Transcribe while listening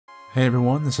Hey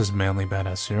everyone, this is Manly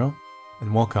Badass Zero,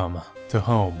 and welcome to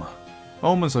Home.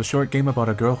 Home is a short game about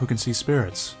a girl who can see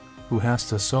spirits, who has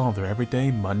to solve their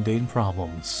everyday mundane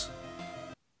problems.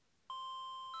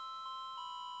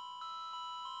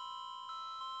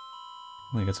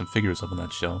 I got some figures up on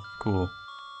that shelf. Cool.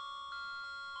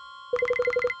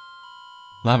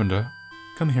 Lavender,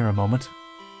 come here a moment.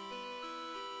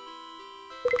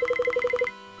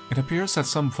 It appears that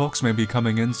some folks may be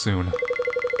coming in soon.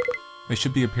 They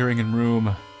should be appearing in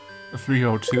room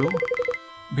 302.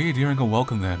 Be during a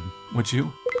welcome then, would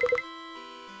you?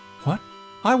 What?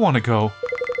 I want to go!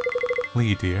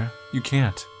 Lee, dear, you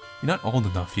can't. You're not old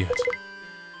enough yet.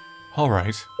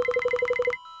 Alright.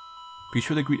 Be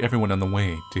sure to greet everyone on the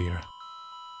way, dear.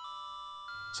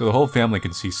 So the whole family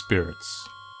can see spirits.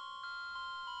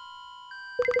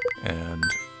 And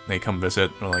they come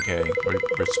visit, they're like, hey,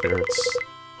 we're spirits.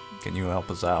 Can you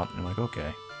help us out? And I'm like,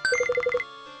 okay.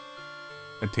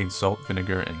 Contains salt,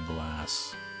 vinegar, and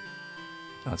glass.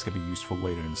 That's gonna be useful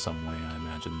later in some way, I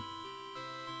imagine.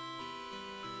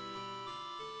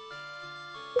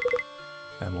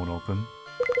 That won't open.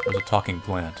 There's a talking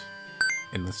plant.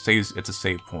 And it's a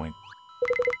save point.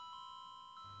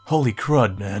 Holy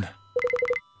crud, man.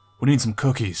 We need some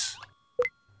cookies.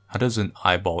 How does an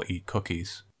eyeball eat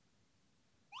cookies?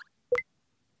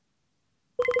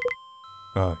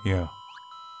 Yeah.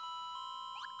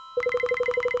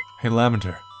 Hey,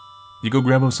 Lavender. You go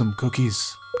grab us some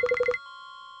cookies.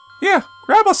 Yeah,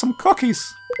 grab us some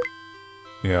cookies.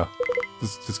 Yeah,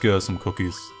 just get us some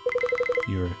cookies.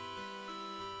 Here.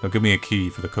 Now give me a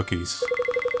key for the cookies.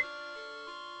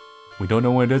 We don't know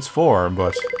what it's for,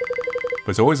 but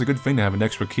it's always a good thing to have an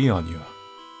extra key on you.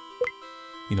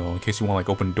 You know, in case you want like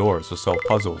open doors or solve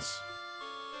puzzles.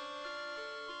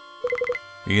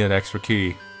 You need an extra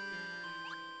key.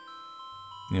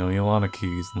 You know, you need a lot of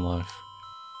keys in life.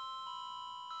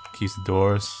 Keys to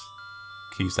doors,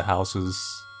 keys to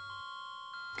houses,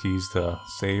 keys to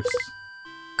safes,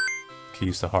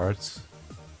 keys to hearts.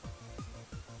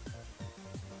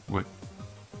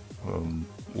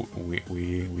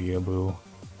 Weeaboo.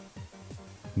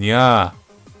 Yeah.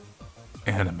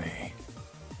 Anime.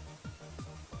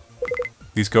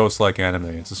 These ghosts like anime.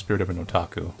 It's the spirit of an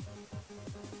otaku.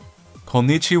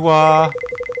 Konnichiwa.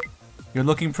 You're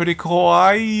looking pretty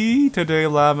kawaii today,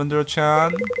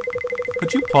 Lavender-chan.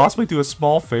 Could you possibly do a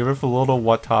small favor for little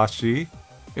Watashi?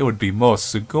 It would be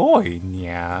most sugoi,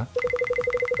 nya.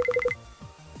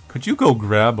 Could you go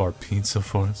grab our pizza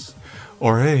for us?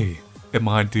 Or hey,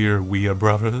 my dear Weea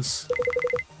brothers.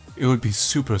 It would be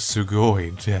super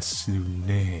sugoi desu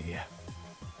ne.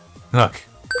 Look,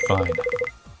 fine.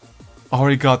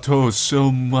 Arigato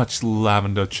so much,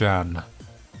 Lavender-chan.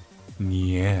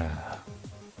 Yeah.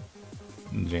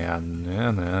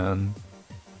 Jan.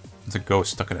 It's a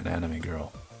ghost stuck in an anime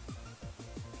girl.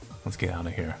 Let's get out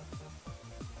of here.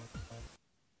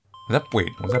 Wait,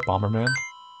 was that Bomberman?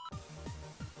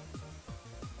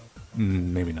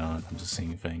 Maybe not. I'm just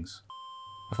seeing things.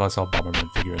 I thought I saw a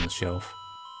Bomberman figure in the shelf.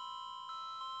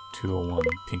 201,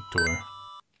 pink door.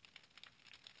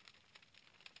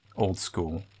 Old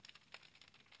school.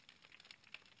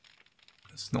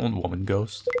 It's an old woman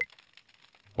ghost.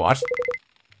 What?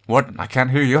 What? I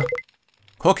can't hear you.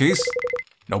 Cookies?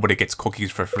 Nobody gets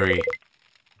cookies for free.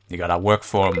 You gotta work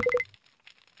for them.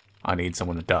 I need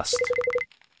someone to dust.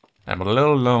 I'm a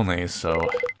little lonely, so...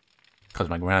 Because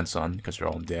my grandson, because you're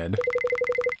all dead.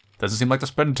 Doesn't seem like to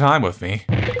spend time with me.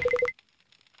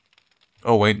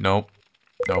 Oh wait, no.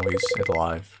 No, he's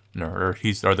alive. No,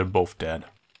 they're both dead.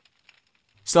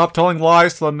 Stop telling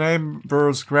lies to the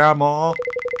neighbor's grandma.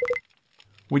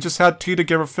 We just had tea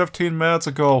together 15 minutes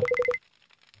ago.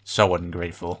 So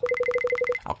ungrateful.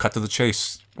 I'll cut to the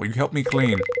chase. Will you help me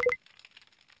clean?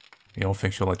 You don't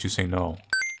think she'll let you say no?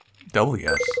 Double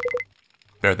yes.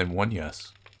 Better than one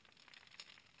yes.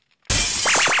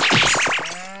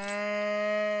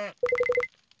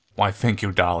 Why, thank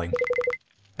you, darling.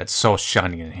 It's so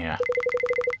shiny in here.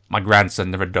 My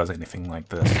grandson never does anything like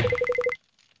this.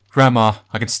 Grandma,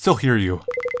 I can still hear you.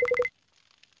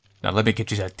 Now let me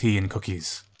get you that tea and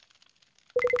cookies.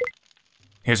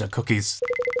 Here's our cookies.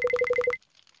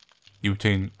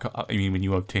 When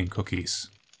you obtain cookies.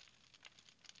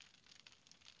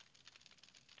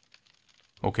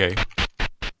 Okay.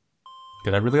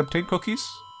 Did I really obtain cookies?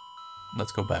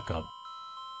 Let's go back up.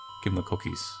 Give him the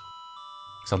cookies.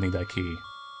 'Cause I'll need that key.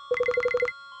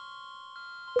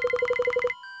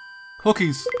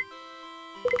 Cookies!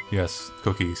 Yes,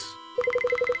 cookies.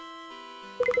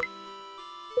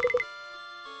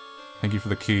 Thank you for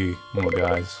the key, little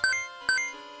guys.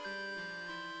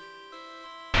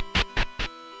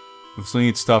 We still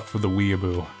need stuff for the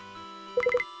weeaboo.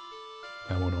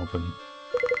 That won't open.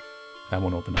 That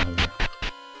won't open either.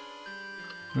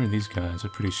 Who are these guys? They're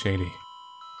pretty shady.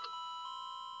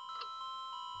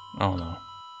 Oh no.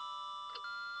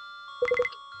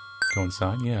 Go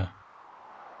inside? Yeah.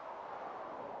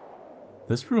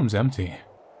 This room's empty.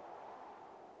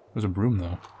 There's a broom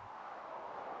though.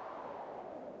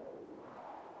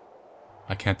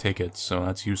 I can't take it, so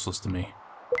that's useless to me.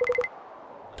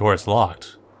 Door is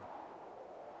locked.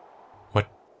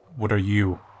 What are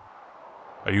you?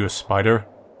 Are you a spider?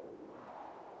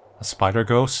 A spider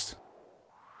ghost?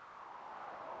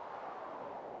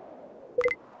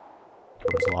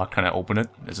 Door's locked. Can I open it?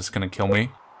 Is this gonna kill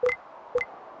me?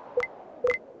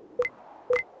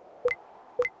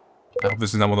 I hope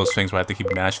this is not one of those things where I have to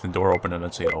keep mashing the door open and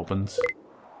until it opens.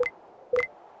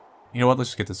 You know what? Let's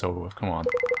just get this over with. Come on.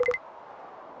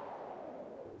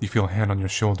 You feel a hand on your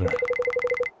shoulder.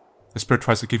 The spirit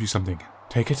tries to give you something.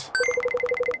 Take it.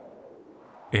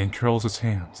 It uncurls its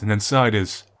hands, and inside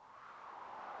is...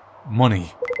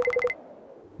 money.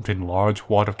 In a large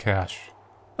wad of cash.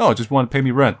 Oh, it just wanted to pay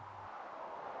me rent.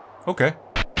 Okay.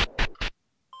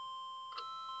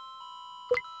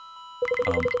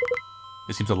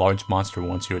 It seems a large monster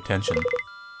wants your attention.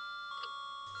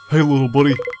 Hey, little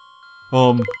buddy.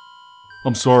 I'm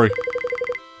sorry.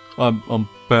 I'm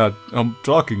bad. I'm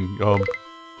talking,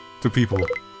 to people.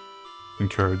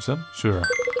 Encourage them? Sure.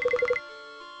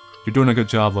 You're doing a good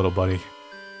job, little buddy.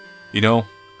 You know,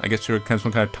 I guess you're kind of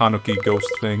some kind of tanuki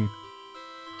ghost thing.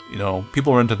 You know,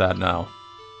 people are into that now.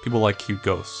 People like cute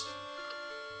ghosts.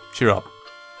 Cheer up.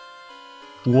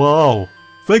 Wow!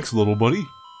 Thanks, little buddy!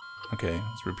 Okay,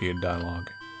 let's repeat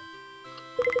dialogue.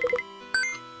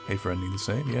 Hey friend, need to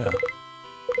save? Yeah.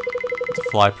 It's a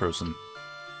fly person.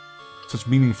 Such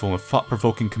meaningful and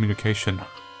thought-provoking communication.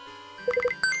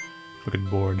 Looking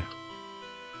bored.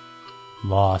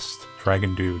 Lost.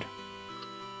 Dragon dude.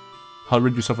 How to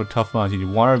rid yourself of tough minds? You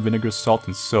need water, vinegar, salt,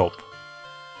 and soap.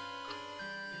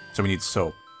 So we need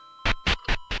soap.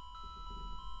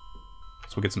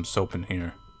 So we'll get some soap in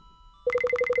here.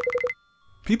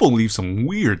 People leave some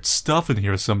weird stuff in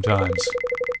here sometimes.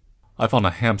 I found a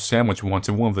ham sandwich once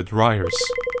in one of the dryers.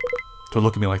 Don't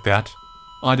look at me like that.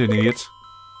 I didn't eat it.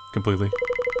 Completely.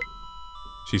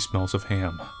 She smells of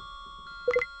ham.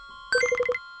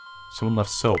 Someone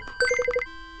left soap.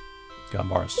 Got a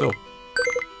bar of soap.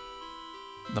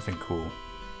 Nothing cool.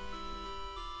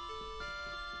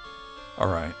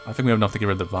 Alright, I think we have enough to get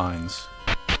rid of the vines.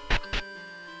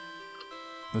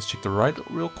 Let's check the right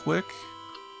real quick.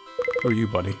 Who are you,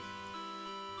 buddy?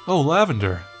 Oh,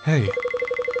 Lavender. Hey.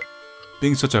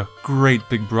 Being such a great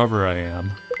big brother I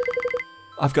am,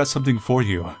 I've got something for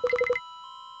you.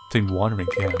 Tin watering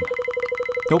can.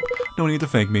 Nope, no need to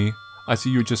thank me. I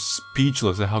see you're just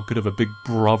speechless at how good of a big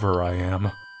brother I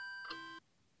am.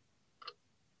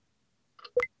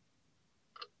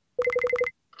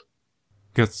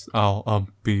 Guess I'll,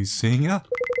 be seeing ya?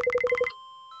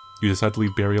 You decide to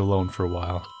leave Barry alone for a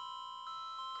while.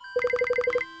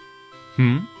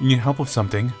 You need help with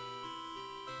something?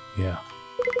 Yeah.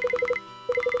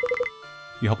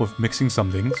 You help with mixing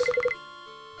some things?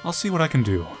 I'll see what I can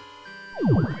do.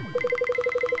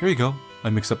 Here you go.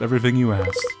 I mixed up everything you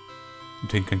asked.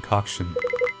 Obtained concoction.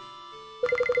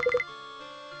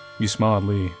 You smile at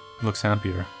Lee. He looks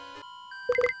happier.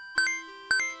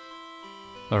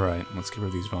 Alright, let's get rid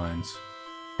of these vines.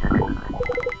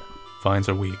 Vines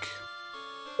are weak.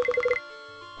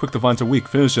 Quick, the vines are weak.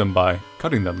 Finish them by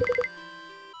cutting them.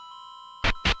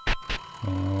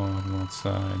 Oh, I'm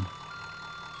outside.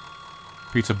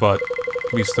 Pizza butt.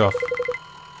 Give me stuff.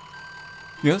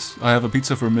 Yes, I have a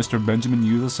pizza for Mr. Benjamin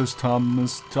Ulysses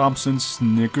Thomas Thompson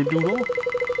Snickerdoodle.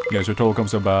 Yes, your total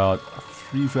comes to about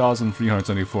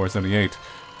 $3,374.78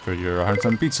 for your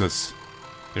 170 pizzas.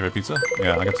 Favorite pizza?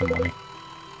 Yeah, I got some money.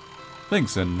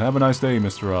 Thanks, and have a nice day,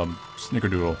 Mr.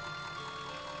 Snickerdoodle.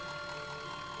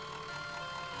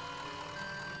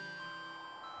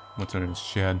 What's under this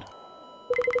shed?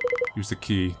 Use the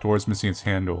key. Door's missing its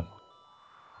handle.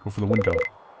 Go for the window.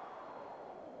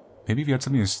 Maybe if you had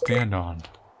something to stand on.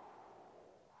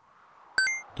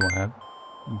 Do I have?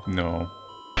 No.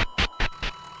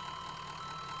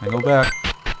 I go back.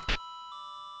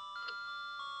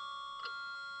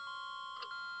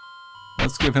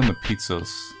 Let's give him the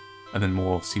pizzas. And then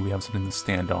we'll see if we have something to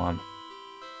stand on.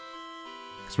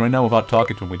 Because right now, without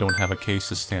talking to him, we don't have a case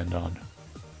to stand on.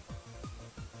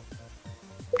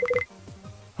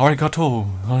 Arigato,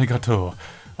 arigato,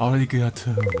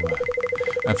 arigato.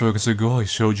 And for a sugoi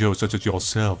shoujo such as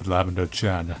yourself,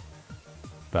 Lavender-chan.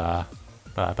 Ba,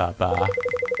 ba, ba, ba.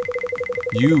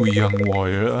 You, young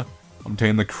warrior,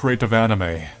 obtain the crate of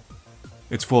anime.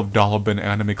 It's full of dollar bin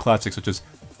anime classics such as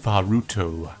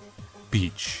Faruto,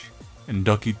 Beach, and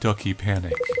Ducky Ducky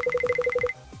Panic.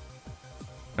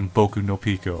 And Boku no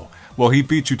Pico. Well, he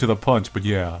beat you to the punch, but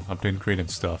yeah, updating creating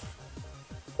stuff.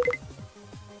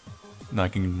 Now I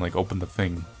can, like, open the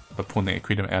thing by pulling the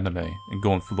creative anime and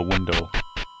going through the window.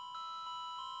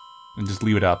 And just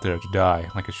leave it out there to die,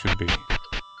 like it should be.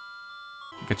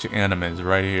 Get your animes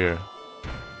right here.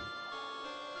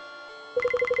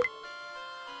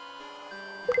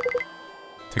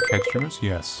 Take head trimmers?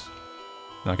 Yes.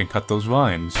 Now I can cut those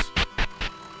vines.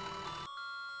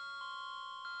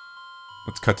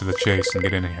 Let's cut to the chase and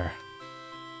get in here.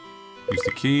 Use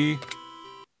the key.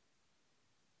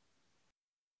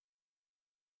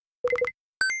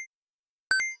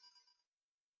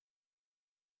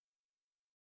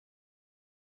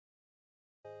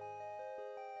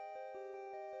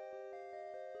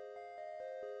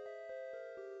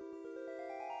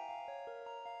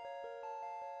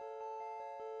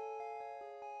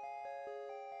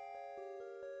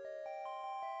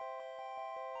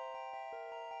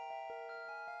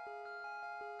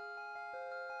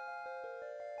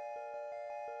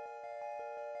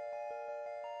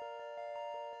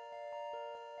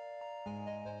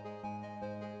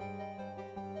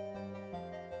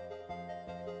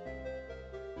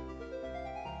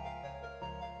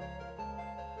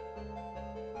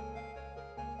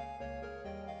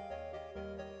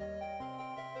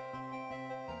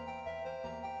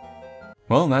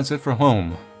 Well, that's it for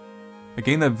Home. A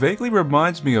game that vaguely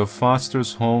reminds me of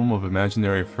Foster's Home of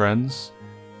Imaginary Friends.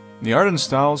 The art and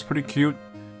style is pretty cute.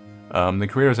 The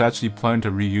creators actually plan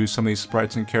to reuse some of these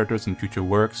sprites and characters in future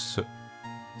works,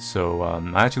 so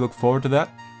I actually look forward to that.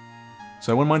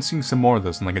 So I wouldn't mind seeing some more of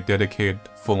this in like a dedicated,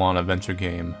 full-on adventure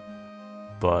game.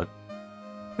 But,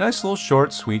 nice little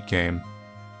short, sweet game.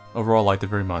 Overall, I liked it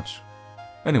very much.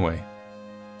 Anyway,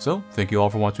 so thank you all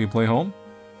for watching me play Home.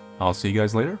 I'll see you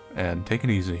guys later, and take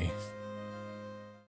it easy.